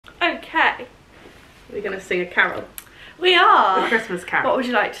we're going to sing a carol. We are. A Christmas carol. What would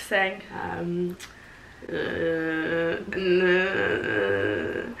you like to sing?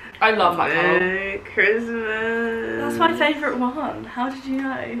 I love that carol. Christmas. That's my favourite one. How did you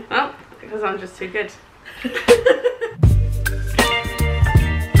know? Well, because I'm just too good.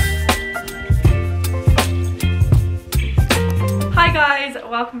 Hi guys,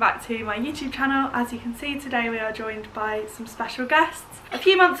 welcome back to my YouTube channel. As you can see, today we are joined by some special guests. A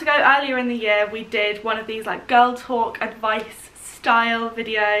few months ago, earlier in the year, we did one of these like girl talk advice style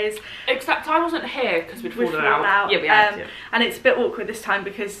videos. Except I wasn't here because we'd fallen out. Yeah, we had. And it's a bit awkward this time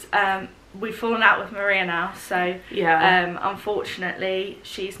because we've fallen out with Maria now, so yeah. Unfortunately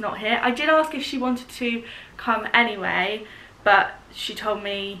she's not here. I did ask if she wanted to come anyway, but she told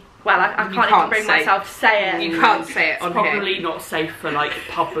me, well, I can't even bring myself to say it. You can't say it on here. Probably not safe for like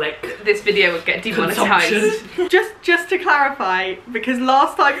public. This video would get demonetized. Just to clarify, because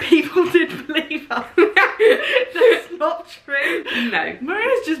last time people did believe us. That's not true. No.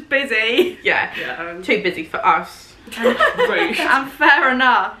 Maria's just busy. Yeah. Too busy for us. And fair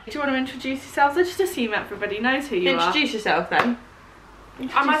enough. Do you want to introduce yourselves? I just assume everybody knows who you are. Introduce yourself then.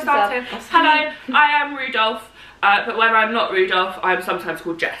 Am I starting? Hello, I am Rudolph. But when I'm not Rudolph, I'm sometimes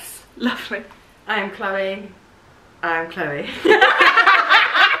called Jess. Lovely. I am Chloe. I'm Chloe.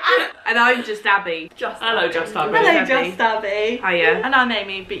 And I'm just Abby. Hello, Just Abby. Hello, Just Abby. Hiya. And I'm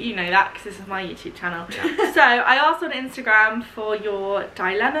Amy, but you know that because this is my YouTube channel. Yeah. So I asked on Instagram for your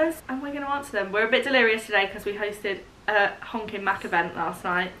dilemmas and we're going to answer them. We're a bit delirious today because we hosted a honking Mac event last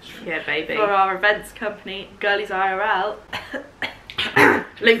night. Yeah, baby. For our events company, Girlies IRL.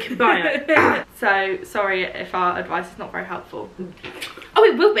 Link in bio. So sorry if our advice is not very helpful. Oh,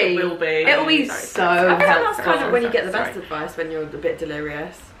 it will be. It will be. It'll be so helpful. That's kind of when you get the best advice, when you're a bit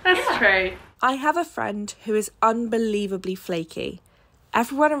delirious. That's true. I have a friend who is unbelievably flaky.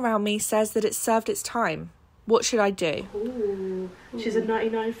 Everyone around me says that it's served its time. What should I do? Ooh. She's a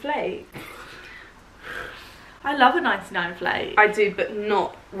 99 flake. I love a 99 flake. I do, but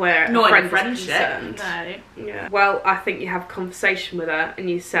not where not a in friend is friendship. concerned. No. Yeah. Well, I think you have a conversation with her and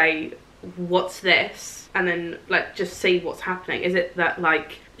you say, what's this? And then like just see what's happening. Is it that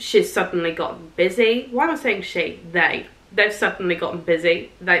like she's suddenly gotten busy? Why am I saying she? They've suddenly gotten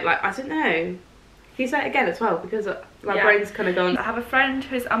busy. They like, I don't know. Can you say it again as well? Because my brain's kind of gone. I have a friend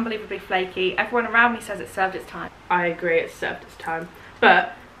who's unbelievably flaky. Everyone around me says it's served its time. I agree, it's served its time.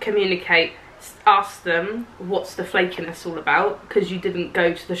 But communicate. Ask them what's the flakiness all about, because you didn't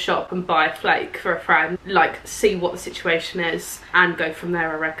go to the shop and buy a flake for a friend. Like, see what the situation is and go from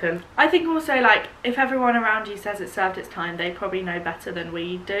there, I reckon. I think also, like, if everyone around you says it served its time, they probably know better than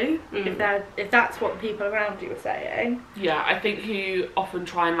we do. If that's what people around you are saying. Yeah, I think you often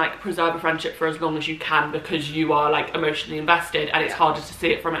try and like preserve a friendship for as long as you can because you are like emotionally invested and it's harder to see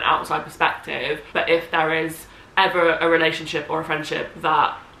it from an outside perspective. But if there is ever a relationship or a friendship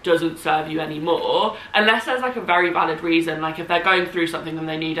that doesn't serve you anymore, unless there's like a very valid reason, like if they're going through something and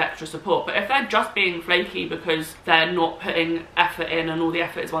they need extra support, but if they're just being flaky because they're not putting effort in and all the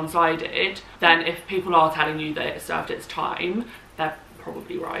effort is one-sided, then if people are telling you that it served its time, they're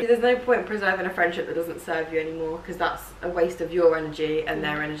probably right. There's no point preserving a friendship that doesn't serve you anymore, because that's a waste of your energy and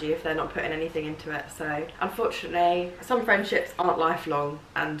their energy if they're not putting anything into it. So unfortunately, some friendships aren't lifelong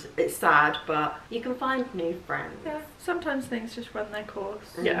and it's sad, but you can find new friends. Yeah, sometimes things just run their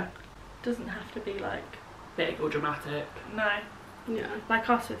course. Yeah. Doesn't have to be like Big or dramatic. no. Yeah. Like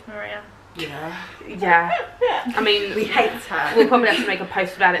us with Maria. Yeah. Yeah. I mean, We hate her. we'll probably have to make a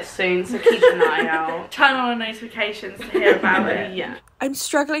post about it soon, so keep an eye out. Turn on the notifications to hear about it. Yeah. I'm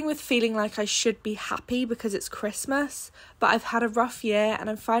struggling with feeling like I should be happy because it's Christmas, but I've had a rough year and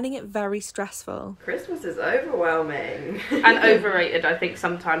I'm finding it very stressful. Christmas is overwhelming. And overrated, I think,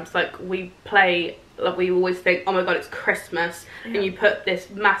 sometimes. Like, we always think, oh my god, it's Christmas, and you put this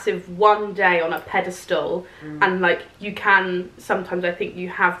massive one day on a pedestal, and like, you can sometimes, I think you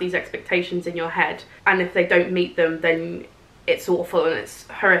have these expectations in your head, and if they don't meet them, then it's awful and it's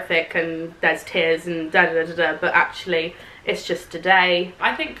horrific and there's tears and da da da da, but actually it's just a day.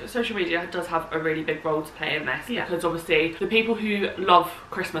 I think social media does have a really big role to play in this, Yeah. because obviously the people who love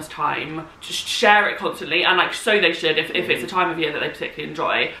Christmas time just share it constantly, and like so they should if it's a time of year that they particularly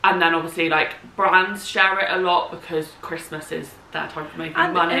enjoy. And then obviously like brands share it a lot because Christmas is their time for making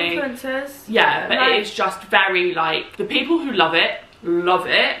And money. influencers. Yeah, but like, it is just very like, the people who love it,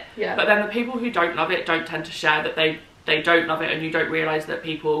 Yeah. but then the people who don't love it don't tend to share that they don't love it, and you don't realise that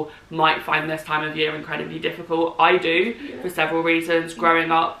people might find this time of year incredibly difficult. I do, for several reasons. Growing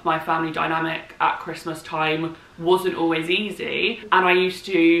up, my family dynamic at Christmas time wasn't always easy, and I used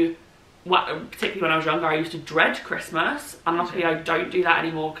to, well, particularly when I was younger, I used to dread Christmas, and luckily I don't do that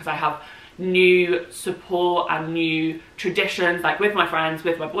anymore because I have new support and new traditions, like with my friends,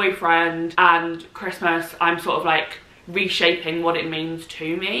 with my boyfriend. And Christmas, I'm sort of like reshaping what it means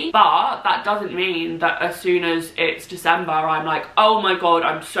to me, but that doesn't mean that as soon as it's December I'm like, oh my god,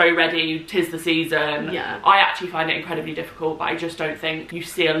 I'm so ready, 'tis the season. Yeah. I actually find it incredibly difficult, but I just don't think you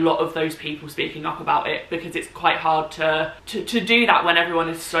see a lot of those people speaking up about it, because it's quite hard to do that when everyone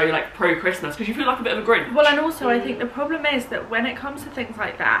is so like pro Christmas, because you feel like a bit of a Grinch. Well, and also I think the problem is that when it comes to things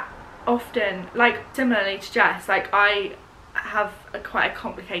like that, often, like similarly to Jess, like I have quite a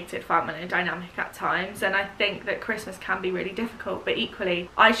complicated family dynamic at times, and I think that Christmas can be really difficult, but equally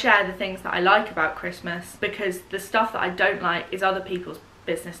I share the things that I like about Christmas, because the stuff that I don't like is other people's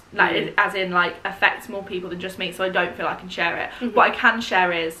business, like as in like affects more people than just me, so I don't feel I can share it. What I can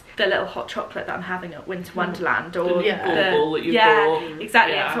share is the little hot chocolate that I'm having at Winter Wonderland, or the bauble that you bought.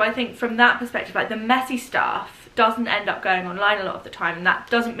 Exactly. And so I think from that perspective, like the messy stuff doesn't end up going online a lot of the time, and that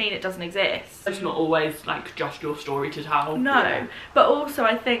doesn't mean it doesn't exist. It's not always like just your story to tell. No, but also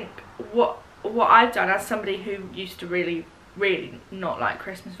I think what I've done as somebody who used to really not like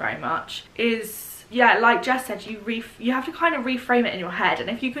Christmas very much is, yeah, like Jess said, you have to kind of reframe it in your head, and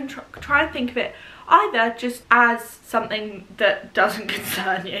if you can try and think of it either just as something that doesn't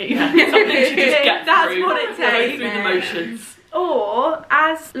concern you, something to just get that's through, what it takes, through the motions, or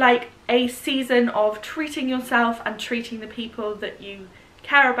as like a season of treating yourself and treating the people that you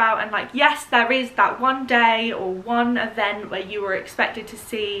care about, and like, yes, there is that one day or one event where you were expected to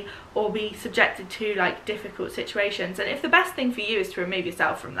see or be subjected to like difficult situations, and if the best thing for you is to remove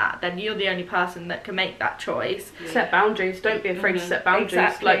yourself from that, then you're the only person that can make that choice. Set boundaries, don't be afraid to set boundaries.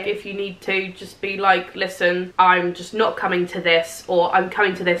 Exactly. Like if you need to, just be like, listen, I'm just not coming to this, or I'm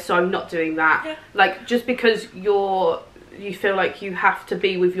coming to this so I'm not doing that. Yeah. Like just because you feel like you have to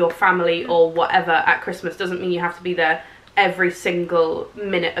be with your family or whatever at Christmas doesn't mean you have to be there every single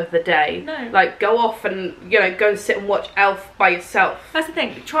minute of the day. No. Like go off and, you know, go and sit and watch Elf by yourself. That's the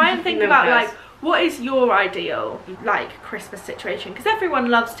thing, try and think about like, what is your ideal like Christmas situation, because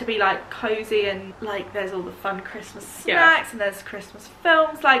everyone loves to be like cozy and like there's all the fun Christmas snacks and there's Christmas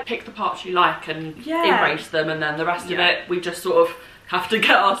films, like pick the parts you like and embrace them, and then the rest of it we just sort of have to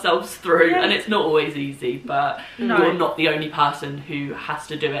get ourselves through, and it's not always easy, but you're not the only person who has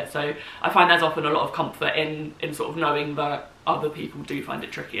to do it. So I find there's often a lot of comfort in sort of knowing that other people do find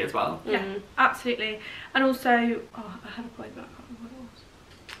it tricky as well. Yeah, absolutely. And also, oh, I had a point, but I can't remember what it was.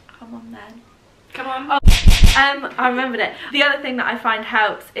 Come on then. Come on. Oh, I remembered it. The other thing that I find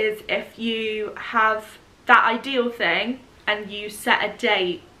helps is if you have that ideal thing and you set a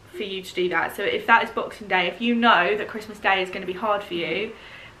date for you to do that. So if that is Boxing Day, if you know that Christmas Day is going to be hard for you,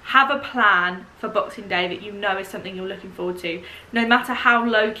 have a plan for Boxing Day that you know is something you're looking forward to, no matter how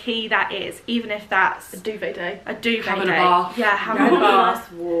low key that is, even if that's a duvet day. Having a bath. Yeah, having a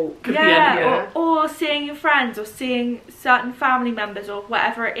bath. Walk. Or seeing your friends, or seeing certain family members, or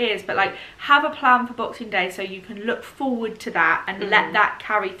whatever it is. But like, have a plan for Boxing Day so you can look forward to that and let that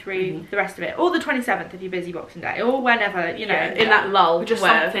carry through the rest of it. Or the 27th if you're busy Boxing Day, or whenever, you know, in that lull, just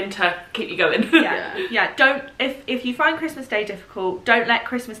something to keep you going. Don't, if you find Christmas Day difficult, don't let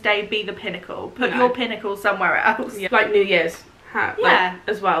Christmas Day be the pinnacle. Put your pinnacle somewhere else. Like New Year's. Like,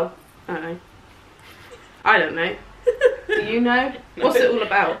 as well. I don't know. Do you know? What's it all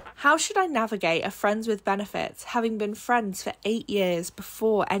about? How should I navigate a friends with benefits, having been friends for 8 years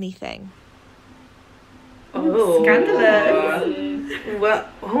before anything? Oh, scandalous. Well,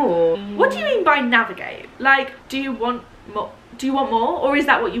 What do you mean by navigate? Like, do you want more? Or is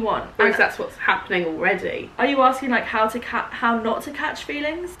that what you want? Or is that what's happening already? Are you asking like how not to catch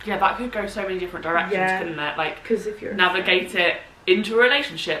feelings? Yeah, that could go so many different directions, couldn't it? Like, because if you're navigate it into a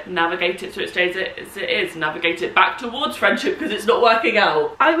relationship, navigate it so it stays as it is, navigate it back towards friendship because it's not working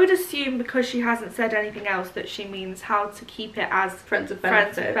out. I would assume, because she hasn't said anything else, that she means how to keep it as friends with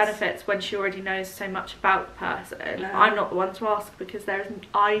benefits when she already knows so much about the person. I'm not the one to ask, because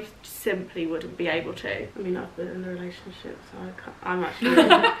I simply wouldn't be able to. I mean, I've been in a relationship, so I'm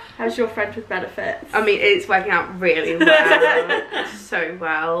actually How's your friend with benefits? I mean, it's working out really well. So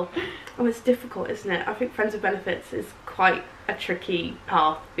well. Oh, it's difficult, isn't it? I think friends with benefits is quite a tricky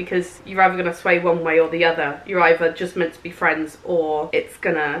path, because you're either going to sway one way or the other. You're either just meant to be friends, or it's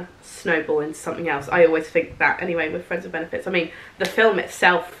going to snowball into something else. I always think that anyway with friends with benefits. I mean, the film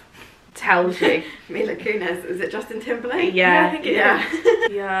itself tells you. Mila Kunis, is it Justin Timberlake? Yeah, I think it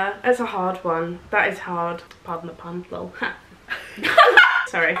is. Yeah, it's a hard one. That is hard. Pardon the pun, lol.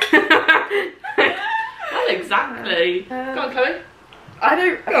 Sorry. Well, exactly. Go on, Chloe. I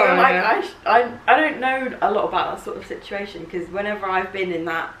don't know a lot about that sort of situation, because whenever I've been in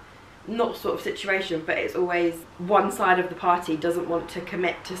that not sort of situation, but it's always one side of the party doesn't want to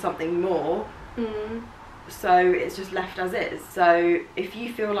commit to something more. So it's just left as is. So if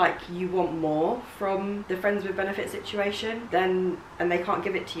you feel like you want more from the friends with benefits situation, then, and they can't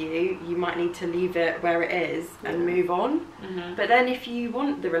give it to you, you might need to leave it where it is and move on. But then if you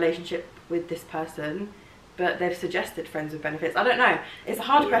want the relationship with this person, but they've suggested friends with benefits, I don't know, it's a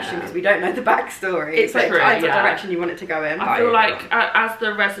hard question because we don't know the backstory. It's like true, the direction you want it to go in. I feel like as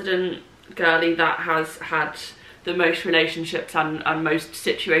the resident girly that has had the most relationships and most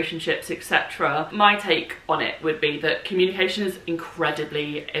situationships, etc., my take on it would be that communication is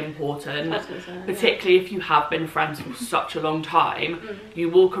incredibly important, particularly if you have been friends for such a long time. You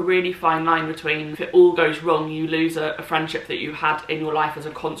walk a really fine line between, if it all goes wrong, you lose a friendship that you had in your life as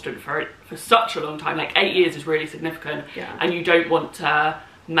a constant for such a long time. Like 8 years is really significant, and you don't want to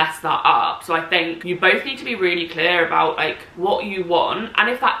mess that up. So I think you both need to be really clear about like what you want, and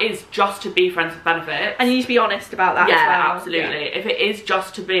if that is just to be friends with benefits, and you need to be honest about that as well. Absolutely. If it is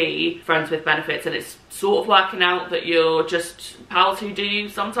just to be friends with benefits and it's sort of working out that you're just pals who do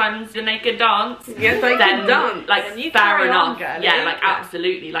sometimes the naked dance, yes, they can dance, like and you fair enough, girlie. yeah, like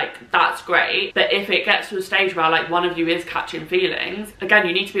absolutely, like that's great. But if it gets to a stage where like one of you is catching feelings, again,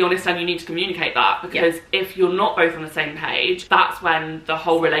 you need to be honest and you need to communicate that, because if you're not both on the same page, that's when the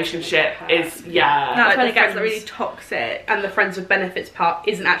whole relationship is that's like when the it gets friends- really toxic. and the friends with benefits part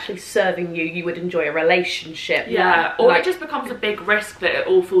isn't actually serving you. You would enjoy a relationship. Or like, it just becomes a big risk that it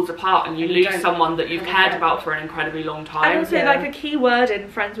all falls apart and you lose someone that you've cared about for an incredibly long time. And also, like, a key word in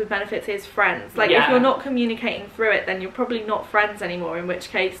friends with benefits is friends. Like, if you're not communicating through it, then you're probably not friends anymore, in which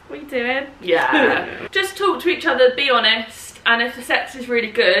case, what are you doing? Yeah. Just talk to each other, be honest, and if the sex is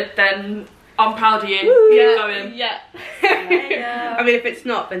really good, then I'm proud of you. Woo, Keep going. I mean, if it's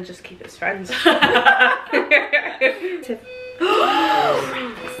not, then just keep it as friends.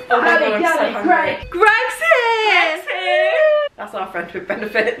 Oh my God, I'm so hungry. Greg's here! That's our friend with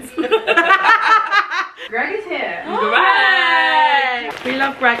benefits. Greg is here. Greg! We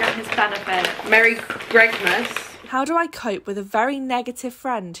love Greg and his benefit. Merry Gregmas. How do I cope with a very negative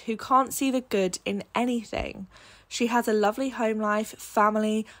friend who can't see the good in anything? She has a lovely home life,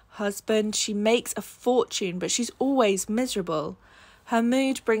 family, husband. She makes a fortune, but she's always miserable. Her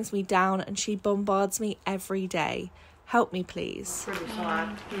mood brings me down and she bombards me every day. Help me, please. Pretty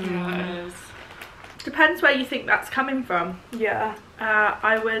sad. Depends where you think that's coming from. Yeah.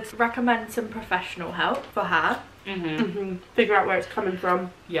 I would recommend some professional help for her. Figure out where it's coming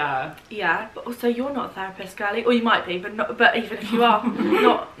from. Yeah. Yeah, but also you're not a therapist, girlie, or you might be, but not. But even if you are,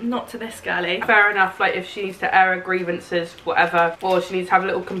 not to this girlie. Fair enough. Like if she needs to air her grievances, whatever, or she needs to have a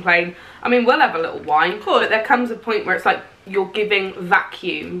little complaint. I mean, we'll have a little whine. Cool. But there comes a point where it's like you're giving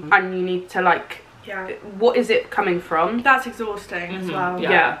vacuum, and you need to like. Yeah. What is it coming from? That's exhausting as well.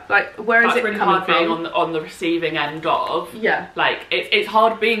 Yeah. Like where is That's it really coming hard being from? on the receiving end of. Yeah. Like it's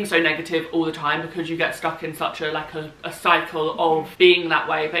hard being so negative all the time because you get stuck in such a cycle of being that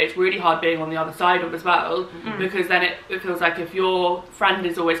way, but it's really hard being on the other side of as well, because then it feels like if your friend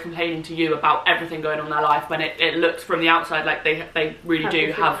is always complaining to you about everything going on in their life, when it looks from the outside like they really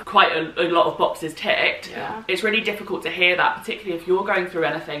do have quite a lot of boxes ticked, it's really difficult to hear that, particularly if you're going through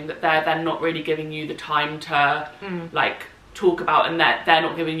anything that they're then not really giving you the time to like talk about, and they're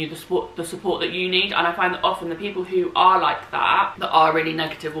not giving you the support that you need. And I find that often the people who are like that are really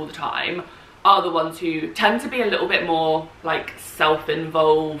negative all the time are the ones who tend to be a little bit more like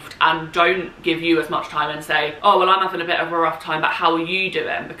self-involved and don't give you as much time and say, oh well, I'm having a bit of a rough time, but how are you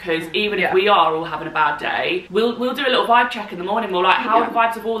doing? Because even if we are all having a bad day, we'll do a little vibe check in the morning. We're like, how are the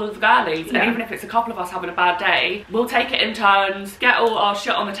vibes of all of the girlies? And even if it's a couple of us having a bad day, we'll take it in turns, get all our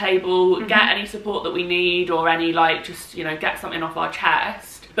shit on the table, get any support that we need, or any like just, you know, get something off our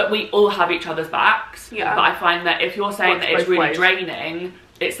chest. But we all have each other's backs. But I find that if you're saying that it's really draining,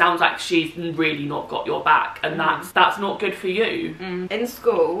 it sounds like she's really not got your back, and that's not good for you. In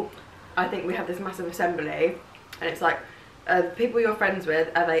school, I think we have this massive assembly, and it's like, the people you're friends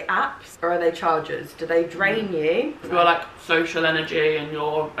with, are they apps or are they chargers? Do they drain you? Your like social energy and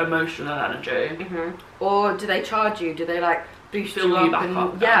your emotional energy. Or do they charge you? Do they like boost Fill you you up back and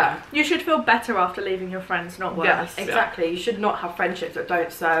up, Yeah. You should feel better after leaving your friends, not worse. Yes. Exactly. You should not have friendships that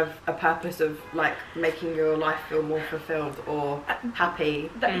don't serve a purpose of like making your life feel more fulfilled or happy.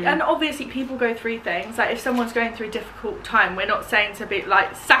 And obviously people go through things. Like if someone's going through a difficult time, we're not saying to be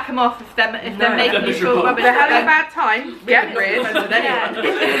like sack them off if they're making you feel rubbish. They're having a bad time. Get rid.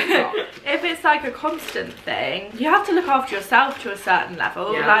 If it's like a constant thing, you have to look after yourself to a certain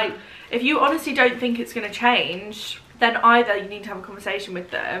level. Yeah. Like if you honestly don't think it's going to change, then either you need to have a conversation with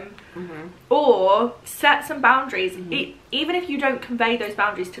them or set some boundaries. Even if you don't convey those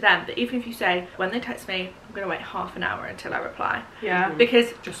boundaries to them, but even if you say, when they text me, I'm going to wait half an hour until I reply. Because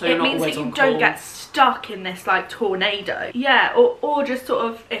so it means that you don't get stuck in this like tornado. Or just sort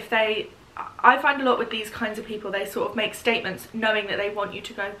of, if they, I find a lot with these kinds of people, they sort of make statements knowing that they want you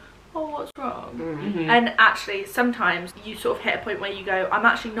to go, oh, what's wrong? And actually sometimes you sort of hit a point where you go, I'm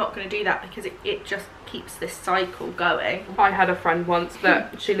actually not going to do that, because it just keeps this cycle going. I had a friend once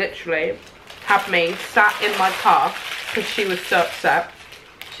that she literally had me sat in my car because she was so upset.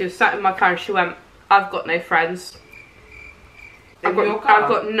 She was sat in my car and she went, I've got no friends. I've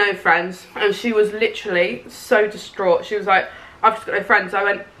got no friends. And she was literally so distraught. She was like, I've just got no friends. I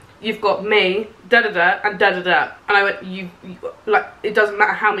went, you've got me, da-da-da, and da-da-da. And I went, you like, it doesn't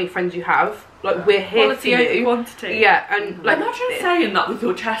matter how many friends you have. Like, we're here for you. Quantity. Yeah, and like... Imagine saying that with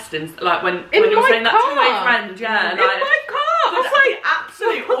your chest, and like, when you're saying that to a friend, in my car! It's like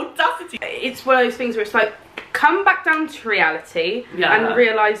absolute audacity. It's one of those things where it's like, come back down to reality and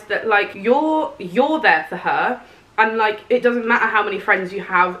realise that, like, you're there for her. And like, it doesn't matter how many friends you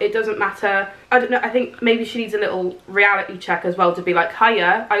have, it doesn't matter, I don't know, I think maybe she needs a little reality check as well, to be like,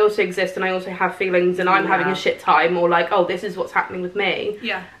 hiya, I also exist and I also have feelings and I'm having a shit time, or like, oh, this is what's happening with me.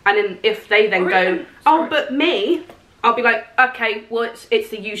 And then if they then go, oh, but me, I'll be like, okay, well, it's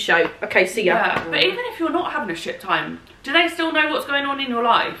the you show, okay, see ya. But even if you're not having a shit time, do they still know what's going on in your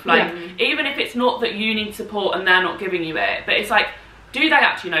life? Like, even if it's not that you need support and they're not giving you it, but it's like, do they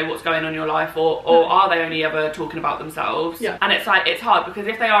actually know what's going on in your life, or are they only ever talking about themselves? And it's like, it's hard, because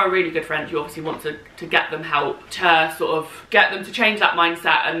if they are a really good friend, you obviously want to get them help, to sort of get them to change that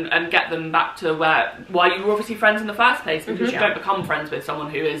mindset and get them back to why you were obviously friends in the first place, because you don't become friends with someone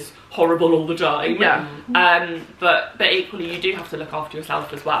who is horrible all the time. But equally, you do have to look after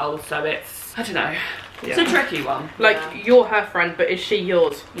yourself as well, so it's, I don't know, it's a tricky one. Like, you're her friend, but is she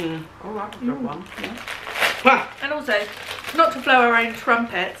yours? Oh, that's a good one. And also, not to blow our own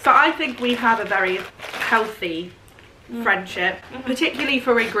trumpets, but I think we have a very healthy friendship, particularly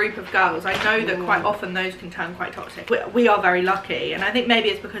for a group of girls. I know that quite often those can turn quite toxic. We are very lucky, and I think maybe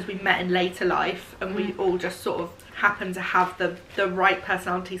it's because we met in later life and we all just sort of happen to have the right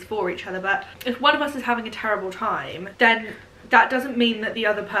personalities for each other. But if one of us is having a terrible time, then that doesn't mean that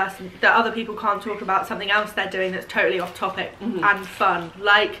other people can't talk about something else they're doing that's totally off topic and fun.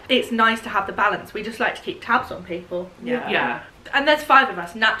 Like, it's nice to have the balance. We just like to keep tabs on people. And there's 5 of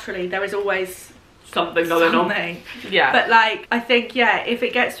us. Naturally, there is always something going on. But like, I think, if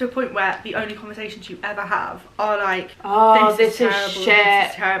it gets to a point where the only conversations you ever have are like, oh, this is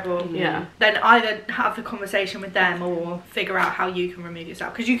terrible, then either have the conversation with them or figure out how you can remove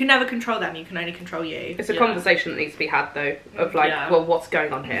yourself, because you can never control them, you can only control you. It's a conversation that needs to be had though, of like, well, what's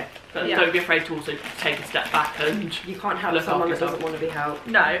going on here? But don't be afraid to also take a step back, and you can't help someone that doesn't want to be helped.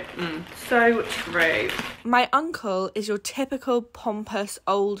 No. So true. My uncle is your typical pompous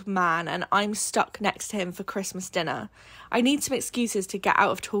old man, and I'm stuck next to him for Christmas dinner. I need some excuses to get out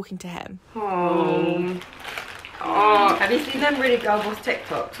of talking to him. Oh. Have you seen them really girl boss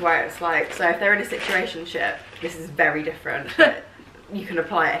TikToks where it's like, so if they're in a situationship, this is very different, but you can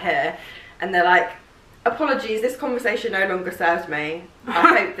apply it here, and they're like, apologies, this conversation no longer serves me.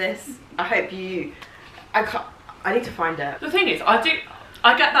 I need to find it. The thing is, I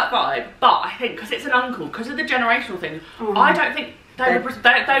get that vibe, but I think because it's an uncle, because of the generational thing, I don't think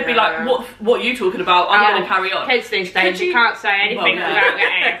they'd be like, what are you talking about? I'm going to carry on. Kids these days, you can't say anything about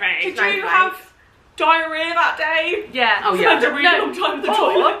anything. Did you have diarrhea that day? Yeah. Oh yeah. Spend a really long time in the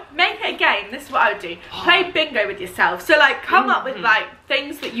toilet. Make it a game. This is what I would do. Play bingo with yourself. So like, come up with like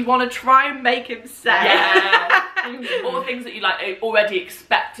things that you want to try and make him say. Or things that you like already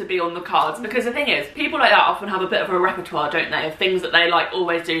expect to be on the cards, because the thing is, people like that often have a bit of a repertoire, don't they, of things that they like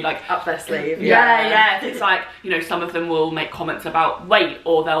always do, like up their sleeve. It's like, you know, some of them will make comments about weight,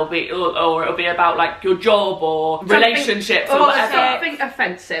 or they'll be or it'll be about like your job or relationships or whatever. Something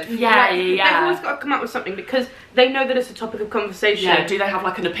offensive. They've always got to come up with something, because they know that it's a topic of conversation. Do they have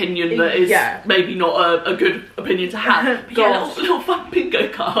like an opinion that is maybe not a good opinion to have? Little fun bingo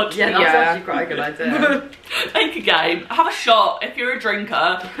card. That's actually quite a good idea. Make a game, have a shot if you're a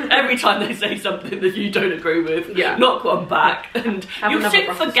drinker. Every time they say something that you don't agree with, knock one back, and you'll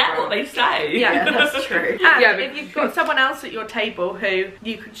soon forget what they say. Yeah, that's true. And if you've got someone else at your table who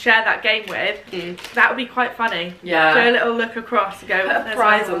you can share that game with, that would be quite funny. Do a little look across and go, put a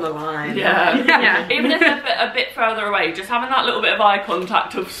prize on the line. Even if they're a bit further away, just having that little bit of eye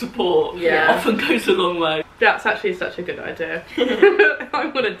contact of support often goes a long way. That's actually such a good idea.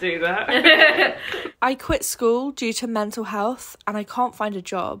 I want to do that. I quit school due to mental health and I can't find a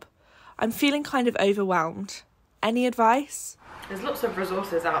job. I'm feeling kind of overwhelmed. any advice? There's lots of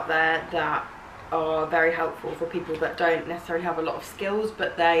resources out there that are very helpful for people that don't necessarily have a lot of skills,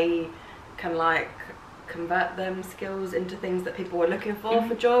 but they can like convert them skills into things that people are looking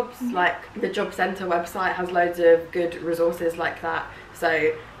for jobs. Like the job centre website has loads of good resources like that.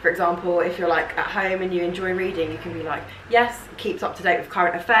 So for example, if you're like at home and you enjoy reading, you can be like, yes, keeps up to date with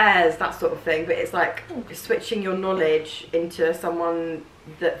current affairs, that sort of thing, but it's like switching your knowledge into someone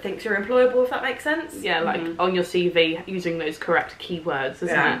that thinks you're employable, if that makes sense. Yeah, like on your CV, using those correct keywords, isn't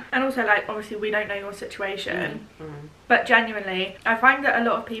it? And also, like, obviously we don't know your situation, but genuinely I find that a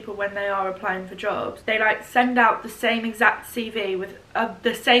lot of people, when they are applying for jobs, they like send out the same exact CV with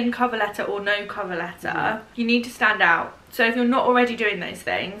the same cover letter or no cover letter. You need to stand out. So if you're not already doing those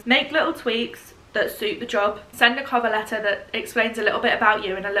things, make little tweaks that suit the job. Send a cover letter that explains a little bit about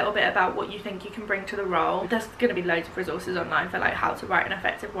you and a little bit about what you think you can bring to the role. There's going to be loads of resources online for like how to write an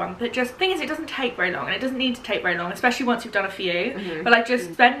effective one, but just the thing is, it doesn't take very long, and it doesn't need to take very long, especially once you've done a few. But like,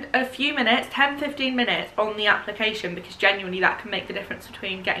 just spend a few minutes, 10-15 minutes on the application, because genuinely that can make the difference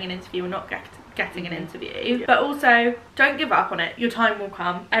between getting an interview and not getting an interview. But also, don't give up on it. Your time will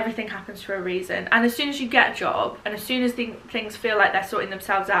come. Everything happens for a reason, and as soon as you get a job and as soon as things feel like they're sorting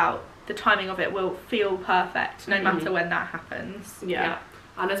themselves out, the timing of it will feel perfect, no matter when that happens. Yeah.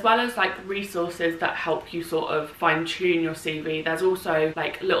 And as well as like resources that help you sort of fine tune your CV, there's also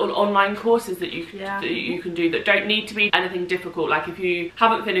like little online courses that you can do that don't need to be anything difficult. Like if you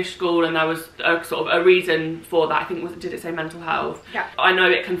haven't finished school and there was a sort of a reason for that, I think did it say mental health? Yeah. I know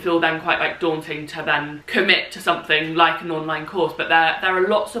it can feel then quite like daunting to then commit to something like an online course, but there are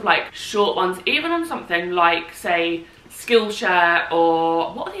lots of like short ones, even on something like, say, Skillshare,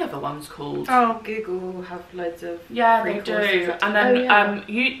 or what are the other ones called? Oh, Google have loads of they do. And then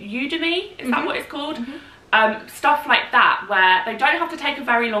Udemy, is that what it's called? Stuff like that, where they don't have to take a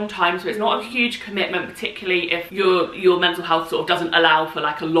very long time, so it's not a huge commitment, particularly if your mental health sort of doesn't allow for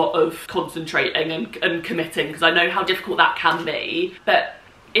like a lot of concentrating and committing, because I know how difficult that can be. But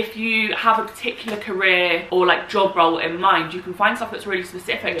if you have a particular career or like job role in mind, you can find stuff that's really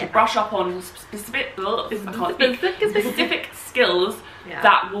specific to brush up on specific skills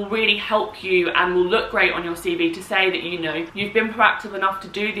that will really help you and will look great on your CV, to say that, you know, you've been proactive enough to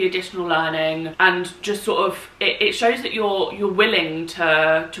do the additional learning, and just sort of it shows that you're willing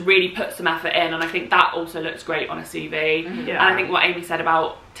to really put some effort in. And I think that also looks great on a CV. And I think what Amy said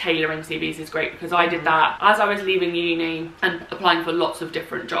about tailoring CVs is great, because I did that as I was leaving uni and applying for lots of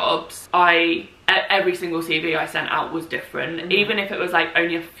different jobs. Every single CV I sent out was different. Even if it was like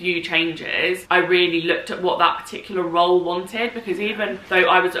only a few changes, I really looked at what that particular role wanted, because even though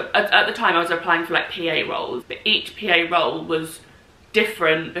I was at the time I was applying for like PA roles, but each PA role was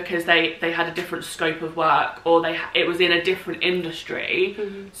different because they had a different scope of work, or it was in a different industry.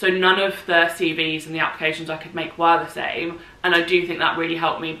 So none of the CVs and the applications I could make were the same. And I do think that really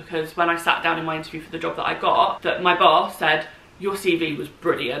helped me, because when I sat down in my interview for the job that I got, that my boss said, your CV was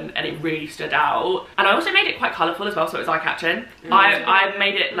brilliant and it really stood out. And I also made it quite colourful as well, so it was eye-catching. I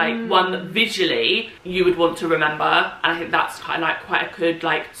made it like one that visually you would want to remember, and I think that's kind of like quite a good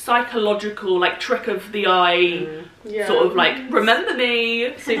like psychological like trick of the eye, sort of like remember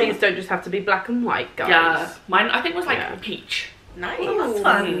me. CVs don't just have to be black and white, guys. Yeah, mine I think was like peach. Nice. Oh, that's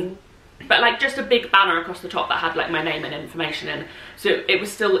fun. But like just a big banner across the top that had like my name and information in, so it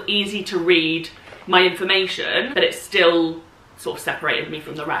was still easy to read my information, but it still sort of separated me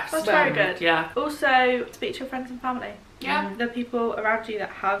from the rest. That's very good. Yeah. Also, speak to your friends and family. Yeah. The people around you that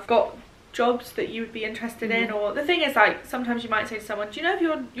have got jobs that you would be interested in. Or the thing is, like, sometimes you might say to someone, do you know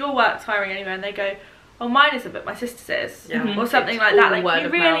if your work's hiring anywhere? And they go, oh, mine isn't, but my sister's is. Or something like that. Like, you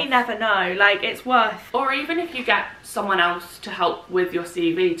really never know. Like, it's worth. Or even if you get someone else to help with your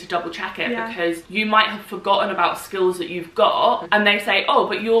CV to double check it, because you might have forgotten about skills that you've got, and they say, oh,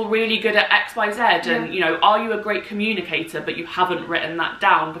 but you're really good at XYZ, and you know, are you a great communicator, but you haven't written that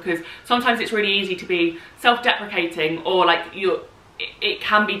down, because sometimes it's really easy to be self-deprecating, or like it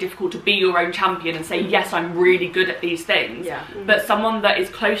can be difficult to be your own champion and say, yes, I'm really good at these things. But someone that is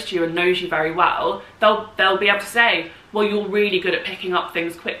close to you and knows you very well, they'll be able to say, well, you're really good at picking up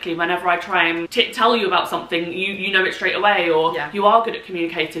things quickly. Whenever I try and tell you about something, you know it straight away, or you are good at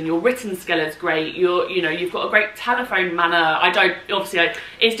communicating. Your written skill is great. You've got a great telephone manner.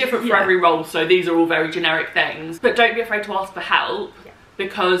 It's different for every role, so these are all very generic things. But don't be afraid to ask for help,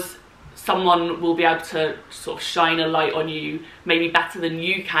 because someone will be able to sort of shine a light on you maybe better than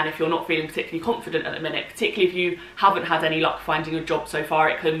you can if you're not feeling particularly confident at the minute. Particularly if you haven't had any luck finding a job so far,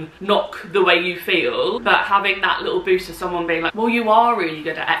 it can knock the way you feel. But having that little boost of someone being like, well, you are really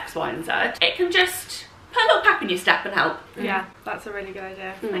good at X, Y and Z, it can just put a little pep in your step and help. Yeah, that's a really good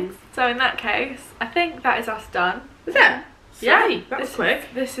idea. Thanks. So in that case, I think that is us done. Is it? Yeah, Sweet, that was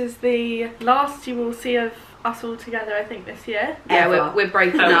quick. This is the last you will see of us all together, I think, this year. Yeah, Ever. we're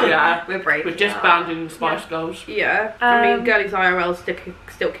breaking Oh up. yeah, We're breaking we're just up. banding the Spice Girls. Yeah. I mean, Um, girlies IRL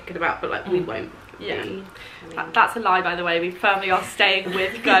still kicking about, but like we won't. Yeah. be. That's a lie, by the way. We firmly are staying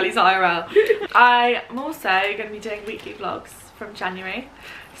with Girlies IRL. I am also going to be doing weekly vlogs from January.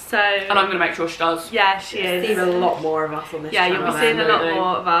 So, And I'm going to make sure she does. yeah, she is. Seen a lot more of us on this Yeah, channel. you'll be seeing a lot Absolutely.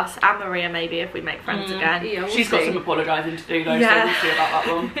 more of us and Maria maybe if we make friends again. Yeah, we'll She's got see. some apologising to do though, Yeah. so we'll see about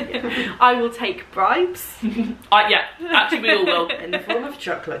that one. I will take bribes. Yeah, actually we all will. In the form of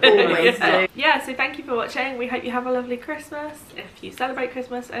chocolate. Always do. Yeah, so thank you for watching. We hope you have a lovely Christmas if you celebrate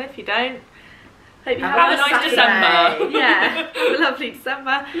Christmas, and if you don't, hope you Have a nice Saturday. December. Yeah, have a lovely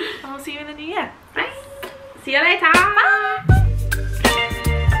December, and we'll see you in the new year. Bye. See you later. Bye.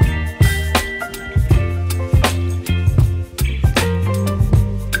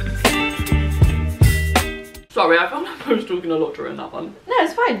 Sorry, I felt like I was talking a lot during that one. No,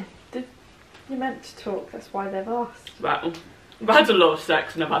 it's fine. You're meant to talk, that's why they've asked. Well, I've had a lot of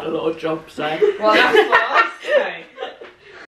sex and I've had a lot of jobs, so. Well, that's what I